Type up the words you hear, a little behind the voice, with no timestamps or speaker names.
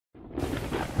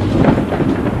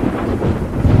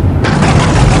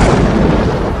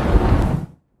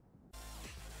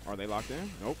Are they locked in?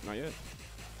 Nope, not yet.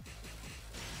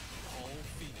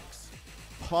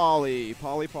 Polly.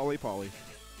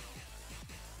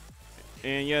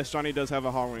 And yes, Johnny does have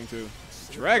a Hall ring too.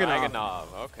 Dragunov.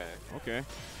 Okay. Okay.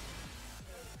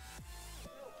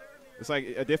 It's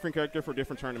like a different character for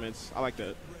different tournaments. I like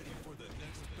that.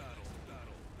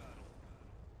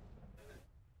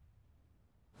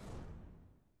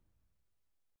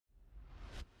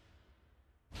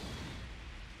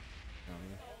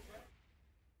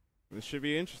 This should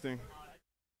be interesting.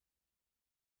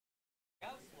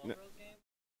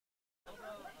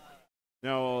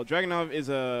 No, Dragunov is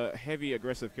a heavy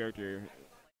aggressive character,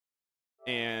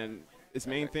 and its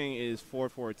main thing is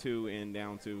 4-4-2 and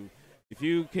down 2. If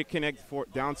you could connect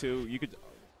down 2, you could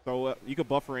throw up, you could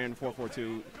buffer in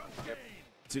 4-4-2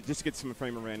 to just get some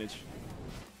frame advantage.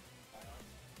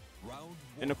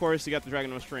 And of course, you got the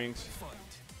Dragunov strings.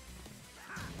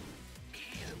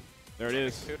 There it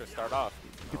is. 2 to start off.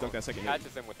 You can dunk that second hit.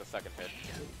 Catches him with the second hit.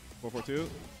 4-4-2.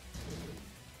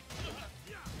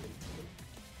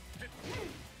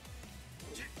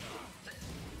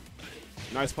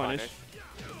 Nice punish.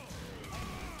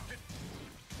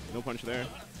 No punish there.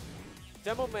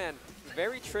 Demo Man,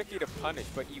 very tricky to punish,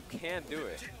 but you can do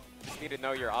it. You just need to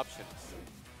know your options.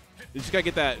 You just gotta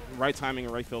get that right timing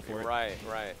and right feel for it.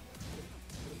 Right.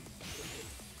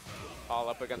 All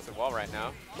up against the wall right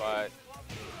now, but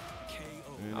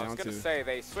I was gonna say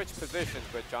they switched positions,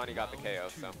 but Johnny got the KO.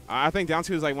 So I think down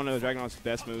 2 is like one of the Dragunov's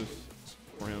best moves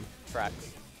for him.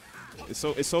 Tracks. It's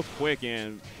so quick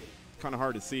and kind of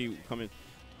hard to see coming.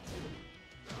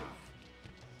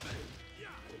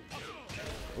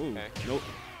 Ooh, okay. Nope.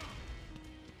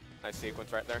 Nice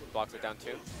sequence right there. Blocks it down 2.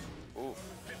 Ooh. Oh.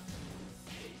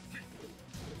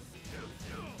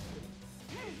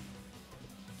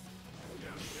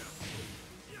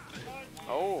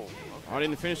 Okay. Oh, I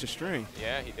didn't finish the string.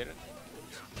 Yeah, he didn't.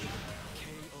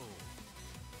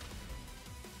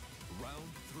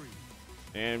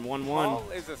 And 1-1. Paul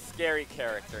is a scary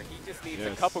character. He just needs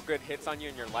a couple good hits on you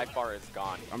and your life bar is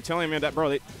gone. I'm telling you, man, that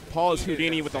bro, Paul is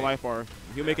Houdini with the life bar.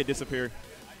 He'll make it disappear.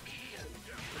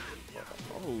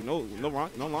 Oh, no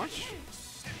launch.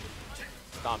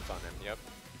 Stomps on him, yep.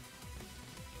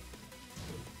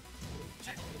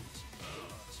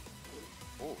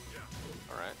 Ooh,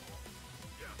 all right.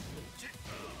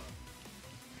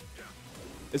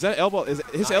 Is that elbow? Is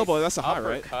his nice elbow? That's a high,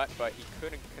 right? Cut, but he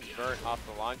couldn't convert off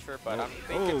the launcher. But I'm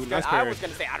thinking, nice I was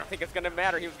gonna say I don't think it's gonna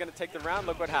matter. He was gonna take the round.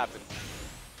 Look what happened.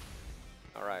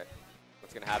 All right,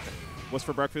 what's gonna happen? What's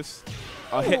for breakfast?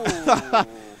 Ooh,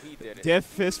 he did it. Death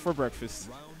fist for breakfast.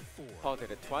 Paul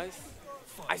did it twice.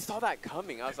 I saw that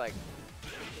coming. I was like,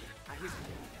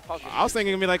 I was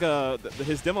thinking it'd be like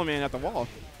his demo man at the wall.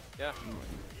 Yeah.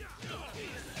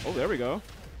 Oh, there we go.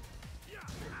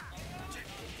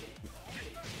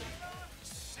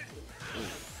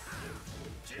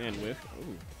 And whiff.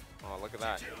 Ooh. Oh, look at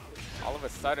that. All of a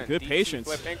sudden, good patience.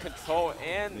 DTFlip in control,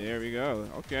 and there we go.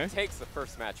 Okay. Takes the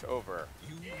first match over.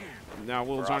 Now,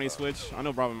 will Johnny switch? I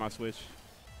know Bravo might switch.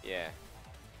 Yeah.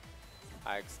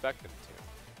 I expect him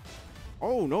to.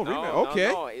 Oh, no. Okay.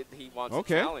 No, he wants a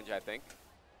challenge, I think.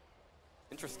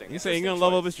 Interesting. He's saying he's going to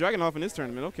level up his Dragunov in this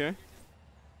tournament. Okay.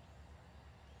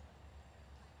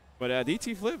 But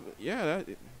DTFlip, yeah,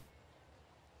 that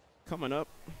coming up.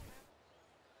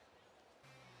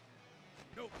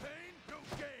 No pain, no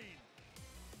gain.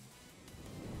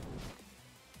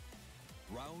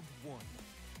 Round 1.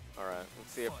 All right,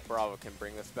 let's see if Bravo can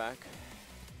bring this back.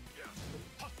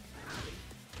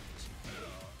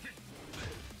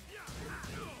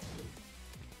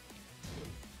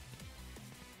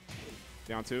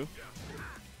 Down 2.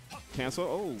 Cancel.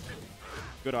 Oh,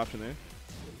 good option there.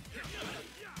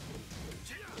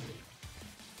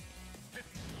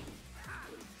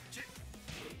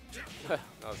 That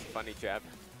was a funny jab.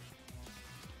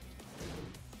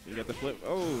 You got the flip.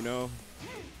 Oh, no.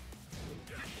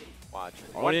 Watch.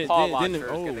 Oh, One paw launcher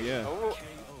is oh, gonna, yeah. Oh,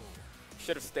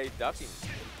 should have stayed ducking.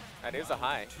 That is a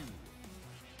high.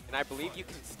 And I believe you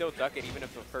can still duck it even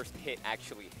if the first hit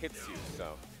actually hits you,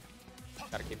 so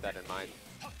gotta keep that in mind.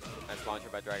 Nice launcher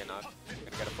by Dragunov.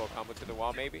 Gonna get a full combo to the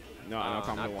wall, maybe? No, no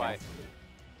combo to the wall. Quite.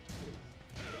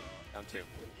 Down 2.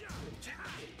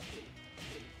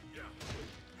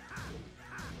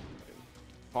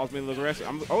 Paul's being a little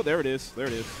aggressive. Oh, there it is. There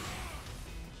it is.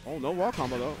 Oh, no wall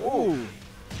combo, though. Ooh.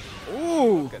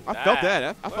 Ooh. I felt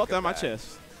that. I felt that in my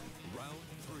chest. Round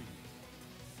 3.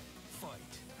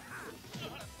 Fight.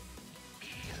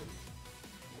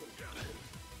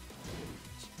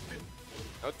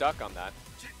 No duck on that.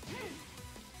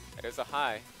 That is a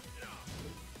high.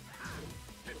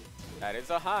 That is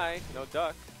a high. No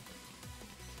duck.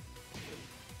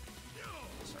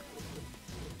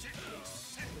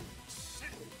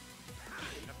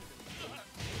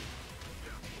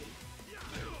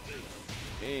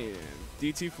 And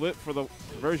DTFlip for the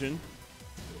version.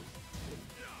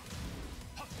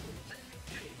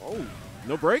 Oh,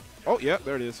 no break? Oh, yeah,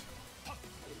 there it is.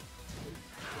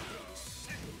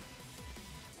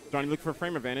 Johnny looking for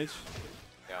frame advantage.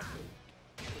 Yeah.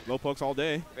 Low pokes all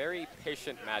day. Very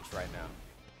patient match right now.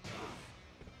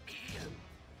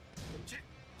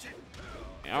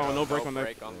 Oh, no break on that.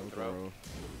 Break on the throw.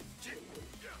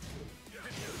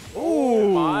 Oh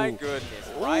my goodness.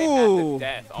 Right at the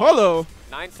death. Hello.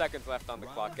 9 seconds left on the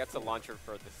clock. Gets a launcher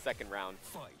for the second round.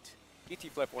 Fight.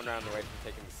 DTFlip 1 round away from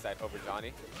taking the set over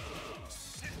Johnny.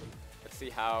 Let's see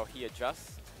how he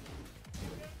adjusts.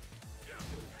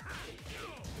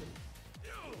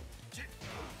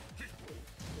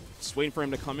 Just waiting for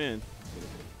him to come in.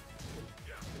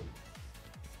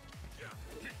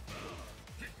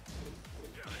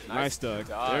 Nice duck.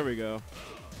 There we go.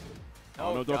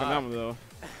 Oh, no duck on that one, though.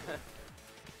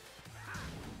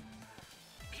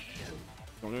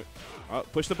 Don't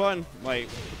push the button. Like,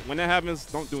 when that happens,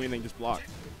 don't do anything. Just block.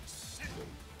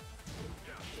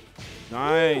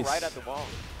 Nice. Ooh, right at the wall.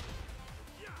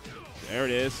 There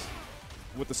it is.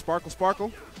 With the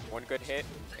sparkle. One good hit,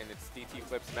 and it's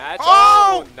DTFlip's match.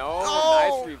 Oh! No.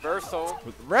 Oh! Nice reversal.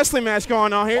 With the wrestling match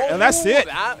going on here, and that's it.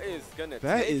 That is going to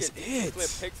take it.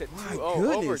 DTFlip picks it 2-0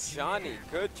 over Johnny.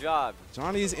 Good job.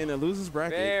 Johnny's in a loser's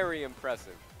bracket. Very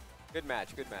impressive. Good match.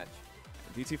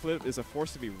 DTFlip is a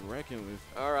force to be reckoned with.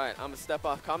 All right, I'm going to step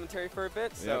off commentary for a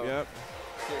bit. So Yep.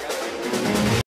 see you guys later.